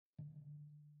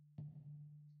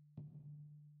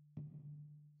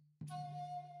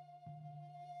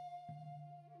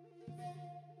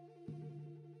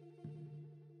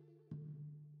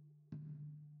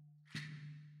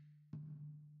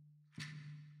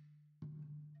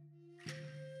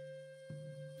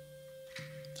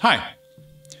Hi,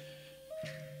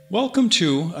 welcome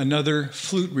to another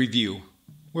flute review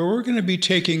where we're going to be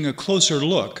taking a closer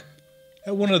look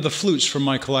at one of the flutes from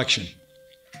my collection.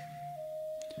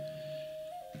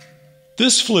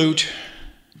 This flute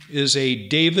is a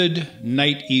David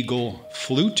Nighteagle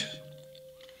flute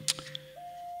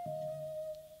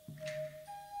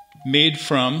made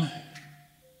from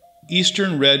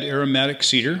Eastern Red Aromatic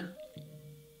Cedar.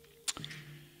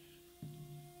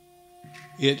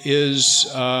 It is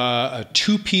a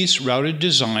two-piece routed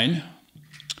design,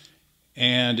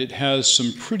 and it has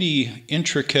some pretty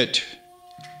intricate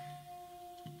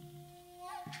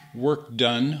work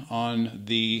done on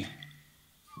the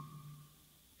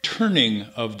turning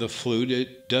of the flute.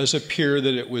 It does appear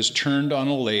that it was turned on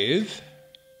a lathe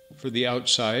for the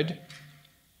outside.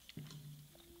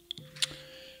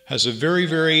 Has a very,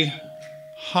 very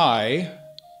high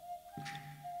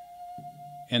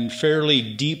and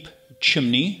fairly deep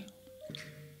chimney.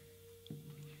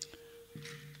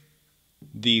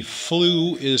 The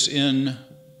flue is in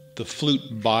the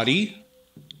flute body.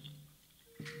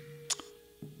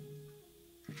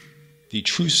 The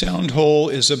true sound hole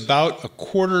is about a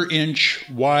 1/4 inch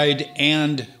wide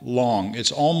and long.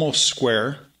 It's almost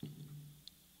square.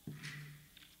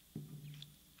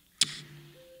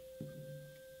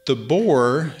 The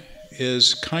bore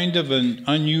is kind of an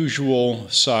unusual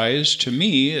size. To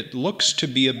me, it looks to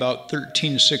be about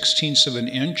 13/16 of an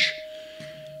inch,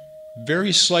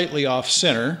 very slightly off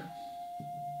center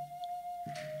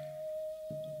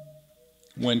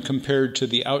when compared to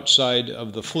the outside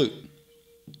of the flute.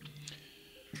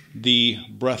 The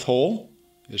breath hole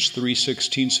is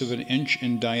 3/16 of an inch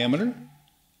in diameter.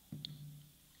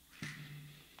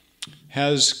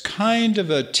 Has kind of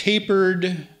a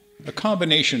tapered, a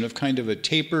combination of kind of a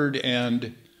tapered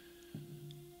and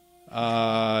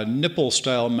nipple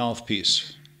style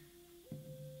mouthpiece.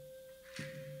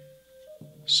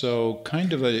 So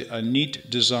kind of a neat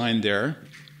design there.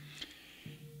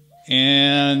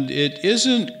 And it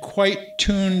isn't quite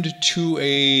tuned to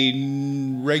a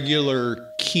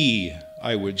regular key,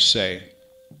 I would say.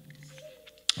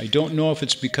 I don't know if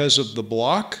it's because of the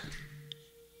block.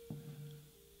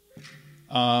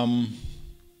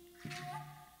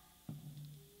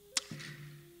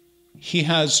 He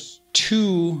has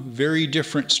two very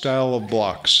different style of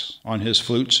blocks on his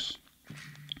flutes.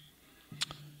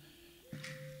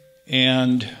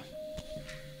 And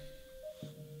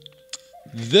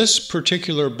this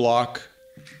particular block,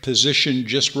 positioned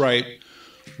just right,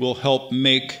 will help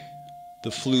make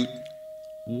the flute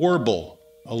warble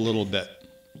a little bit.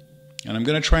 And I'm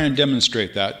going to try and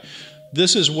demonstrate that.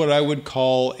 This is what I would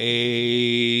call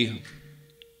a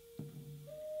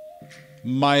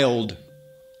mild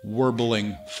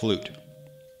warbling flute.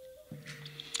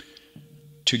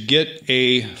 To get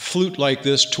a flute like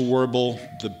this to warble,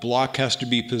 the block has to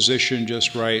be positioned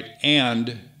just right,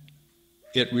 and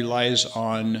it relies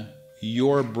on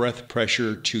your breath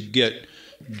pressure to get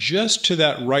just to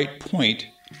that right point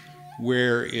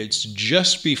where it's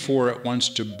just before it wants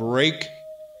to break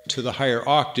to the higher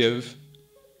octave,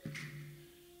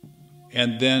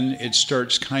 and then it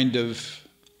starts kind of,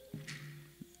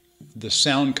 the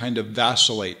sound kind of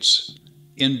vacillates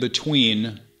in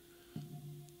between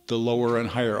the lower and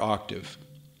higher octave.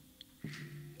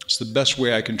 It's the best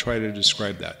way I can try to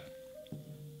describe that.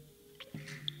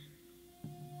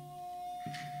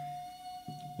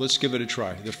 Let's give it a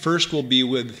try. The first will be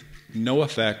with no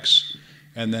effects,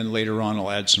 and then later on I'll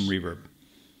add some reverb.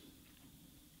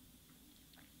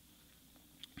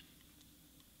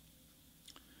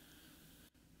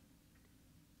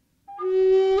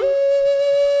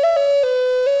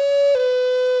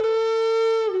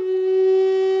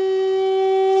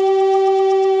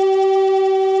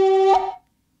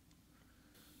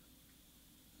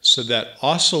 So that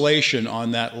oscillation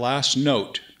on that last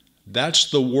note,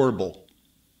 that's the warble.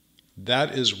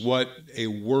 That is what a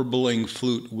warbling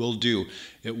flute will do.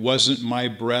 It wasn't my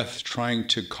breath trying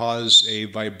to cause a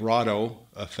vibrato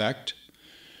effect.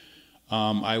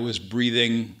 I was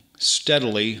breathing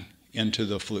steadily into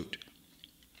the flute.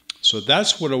 So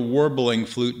that's what a warbling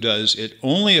flute does. It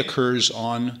only occurs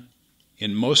on,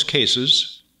 in most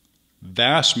cases,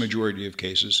 vast majority of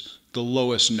cases, the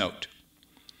lowest note.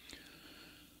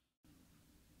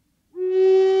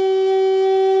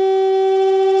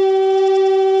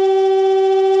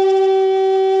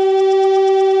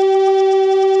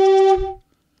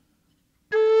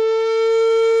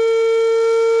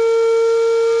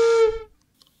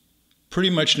 pretty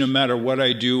much no matter what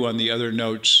I do on the other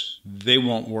notes, they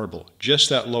won't warble. Just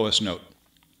that lowest note.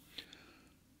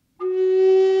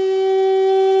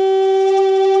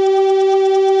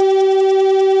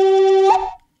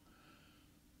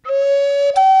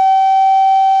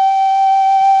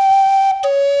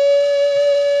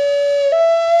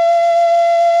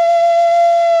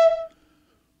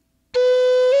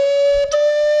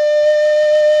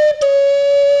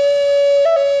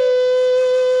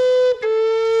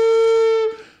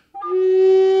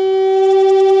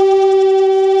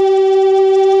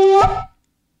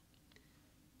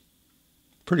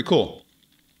 Pretty cool.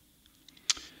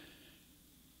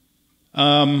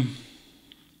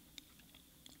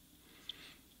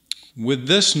 With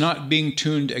this not being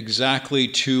tuned exactly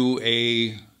to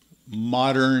a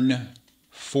modern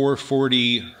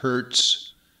 440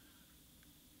 hertz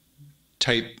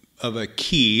type of a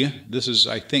key, this is,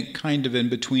 I think, kind of in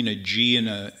between a G and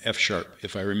a F sharp,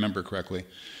 if I remember correctly.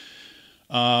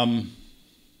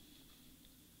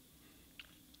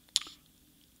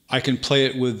 I can play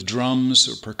it with drums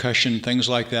or percussion, things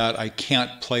like that. I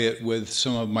can't play it with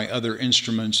some of my other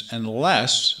instruments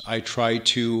unless I try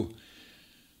to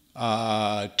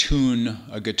tune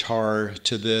a guitar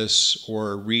to this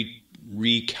or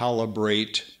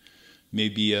recalibrate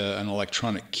maybe an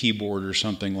electronic keyboard or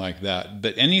something like that.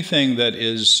 But anything that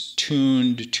is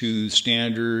tuned to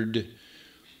standard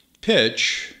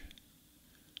pitch,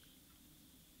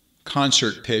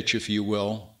 concert pitch, if you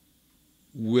will,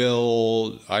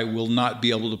 I will not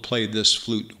be able to play this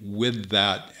flute with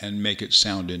that and make it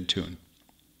sound in tune.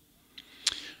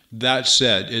 That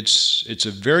said, it's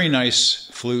a very nice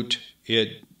flute.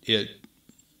 It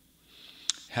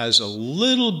has a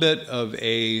little bit of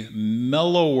a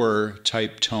mellower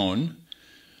type tone.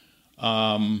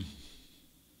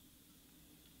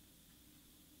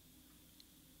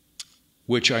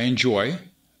 Which I enjoy.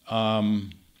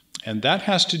 And that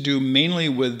has to do mainly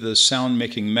with the sound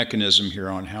making mechanism here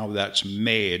on how that's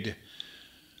made.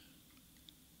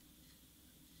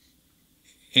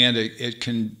 And it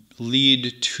can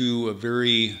lead to a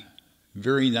very,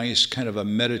 very nice kind of a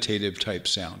meditative type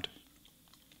sound.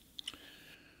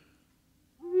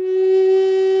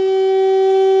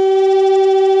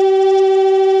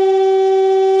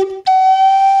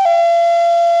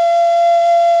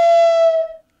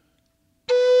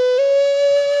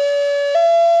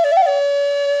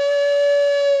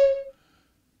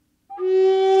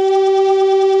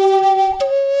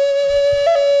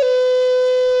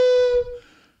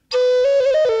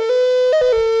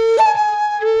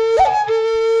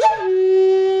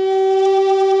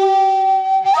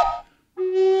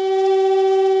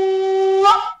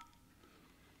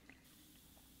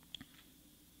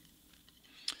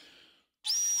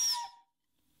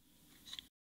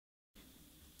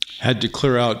 Had to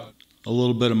clear out a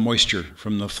little bit of moisture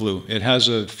from the flue. It has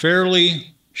a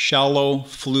fairly shallow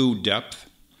flue depth.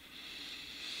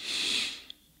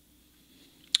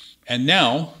 And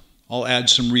now I'll add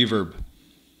some reverb.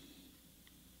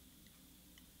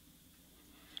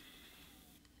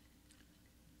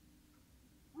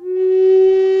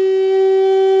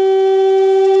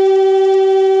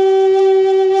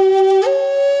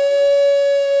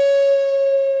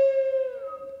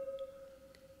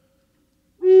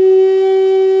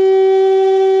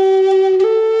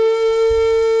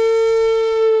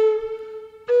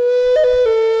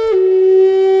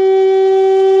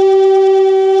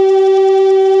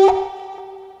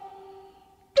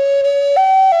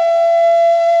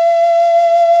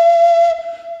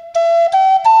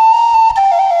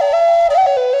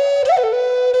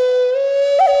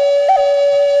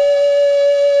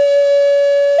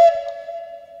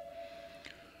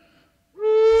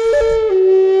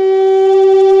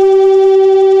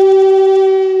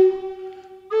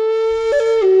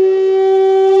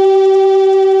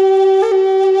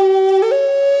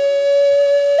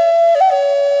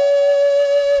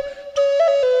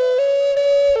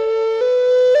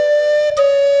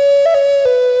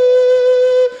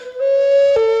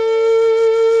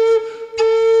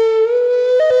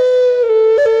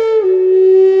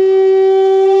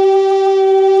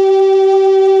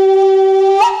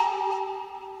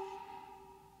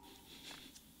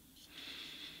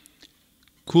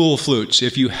 Cool flutes.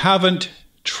 If you haven't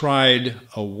tried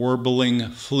a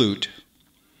warbling flute,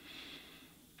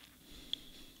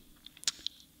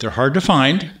 they're hard to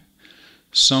find.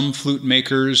 Some flute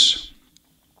makers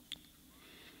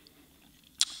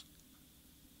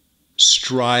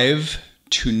strive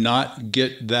to not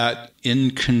get that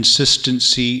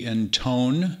inconsistency in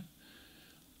tone.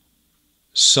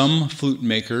 Some flute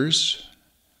makers,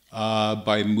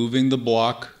 by moving the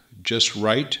block just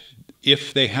right,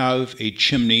 if they have a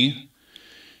chimney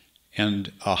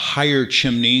And a higher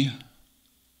chimney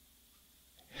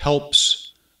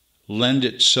helps lend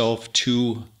itself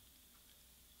to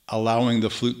allowing the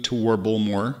flute to warble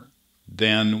more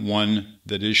than one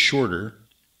that is shorter,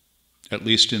 at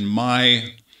least in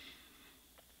my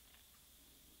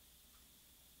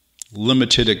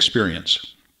limited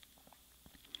experience.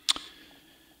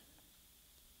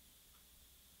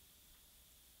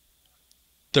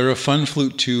 They're a fun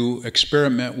flute to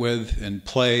experiment with and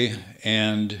play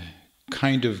and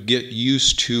kind of get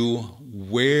used to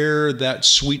where that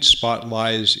sweet spot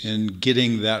lies in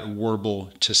getting that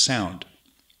warble to sound.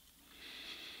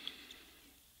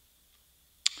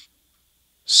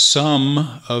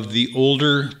 Some of the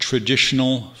older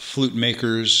traditional flute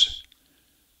makers,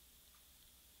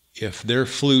 if their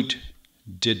flute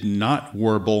did not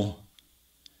warble,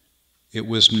 it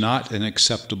was not an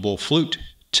acceptable flute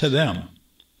to them.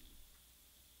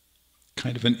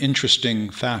 Kind of an interesting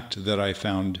fact that I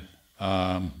found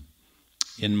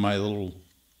in my little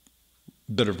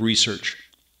bit of research.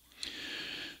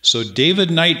 So David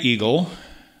Nighteagle,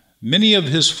 many of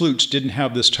his flutes didn't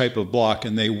have this type of block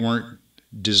and they weren't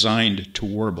designed to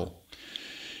warble.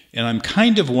 And I'm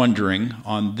kind of wondering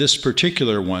on this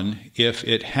particular one if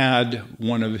it had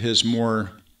one of his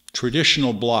more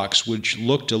traditional blocks, which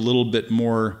looked a little bit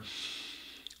more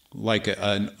like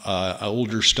an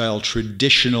older style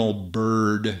traditional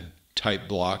bird type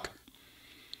block.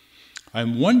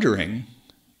 I'm wondering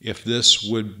if this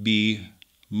would be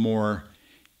more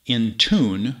in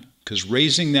tune, because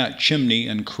raising that chimney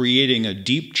and creating a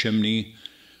deep chimney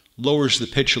lowers the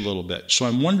pitch a little bit. So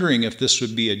I'm wondering if this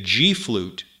would be a G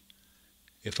flute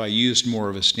if I used more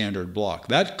of a standard block.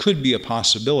 That could be a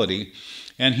possibility,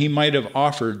 and he might have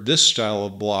offered this style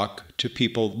of block to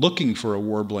people looking for a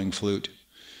warbling flute.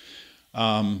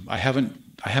 I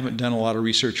haven't done a lot of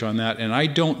research on that, and I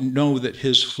don't know that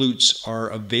his flutes are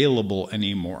available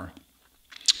anymore.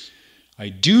 I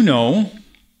do know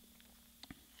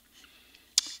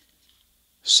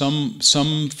some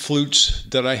flutes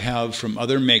that I have from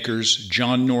other makers.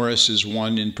 John Norris is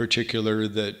one in particular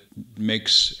that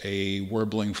makes a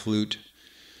warbling flute.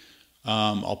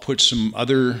 I'll put some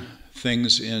other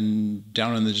things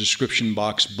down in the description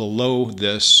box below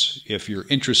this if you're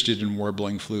interested in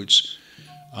warbling flutes.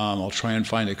 I'll try and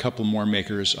find a couple more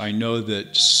makers. I know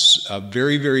that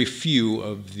very, very few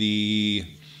of the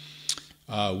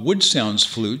wood sounds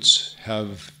flutes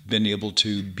have been able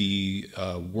to be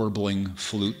a warbling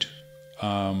flute.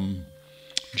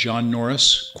 John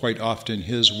Norris, quite often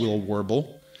his will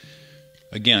warble.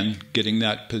 Again, getting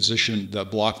that position,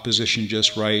 that block position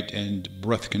just right, and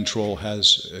breath control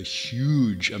has a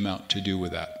huge amount to do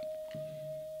with that.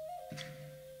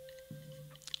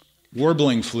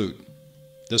 Warbling flute.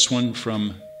 This one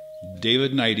from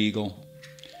David Nighteagle.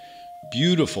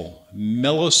 Beautiful,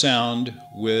 mellow sound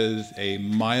with a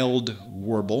mild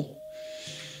warble.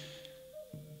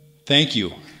 Thank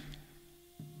you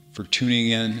for tuning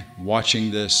in,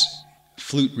 watching this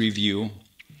flute review.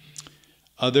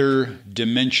 Other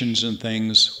dimensions and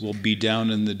things will be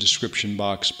down in the description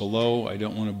box below. I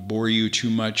don't want to bore you too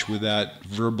much with that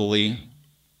verbally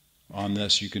on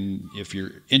this. You can, if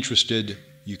you're interested,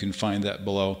 you can find that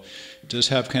below. It does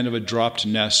have kind of a dropped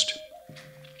nest.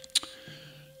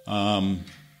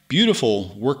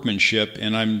 Beautiful workmanship,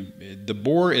 and the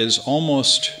bore is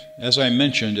almost, as I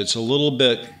mentioned, it's a little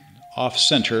bit off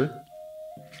center.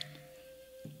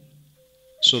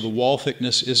 So the wall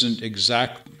thickness isn't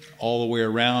exact all the way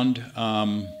around,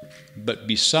 but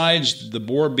besides the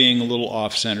bore being a little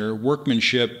off center,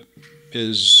 workmanship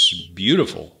is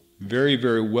beautiful. Very,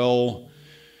 very well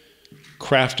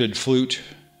crafted flute.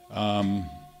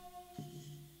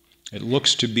 It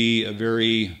looks to be a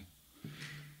very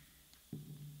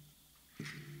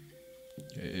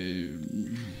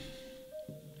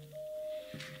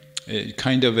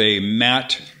kind of a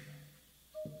matte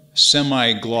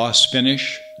semi-gloss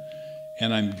finish,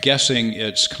 and I'm guessing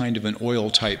it's kind of an oil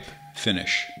type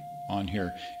finish on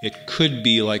here. It could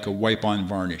be like a wipe-on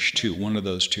varnish too, one of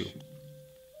those two.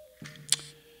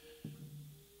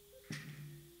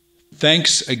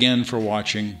 Thanks again for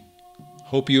watching.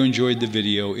 Hope you enjoyed the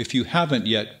video. If you haven't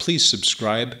yet, please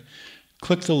subscribe.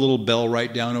 Click the little bell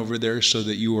right down over there so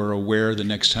that you are aware the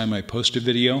next time I post a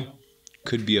video.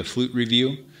 Could be a flute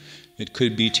review. It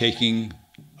could be taking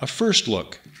a first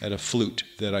look at a flute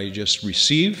that I just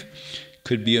received.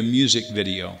 Could be a music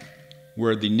video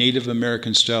where the Native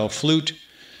American style flute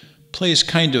plays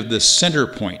kind of the center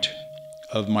point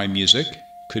of my music.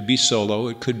 Could be solo.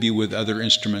 It could be with other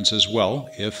instruments as well,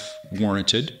 if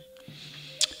warranted.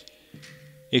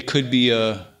 It could be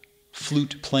a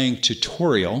flute playing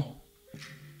tutorial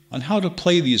on how to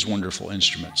play these wonderful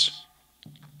instruments.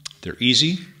 They're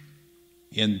easy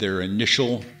in their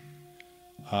initial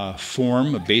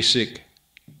form, a basic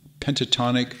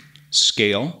pentatonic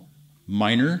scale.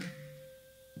 Minor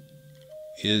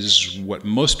is what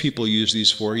most people use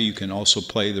these for. You can also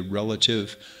play the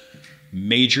relative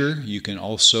major. You can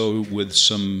also, with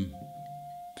some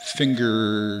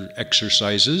finger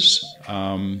exercises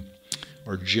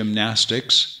or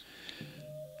gymnastics,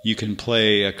 you can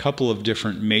play a couple of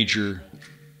different major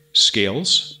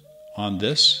scales on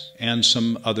this and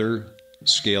some other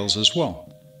scales as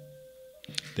well.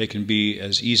 They can be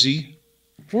as easy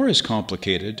or as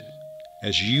complicated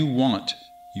as you want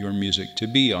your music to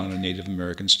be on a Native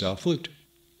American style flute.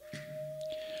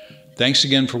 Thanks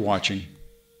again for watching.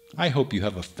 I hope you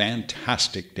have a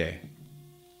fantastic day.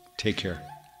 Take care.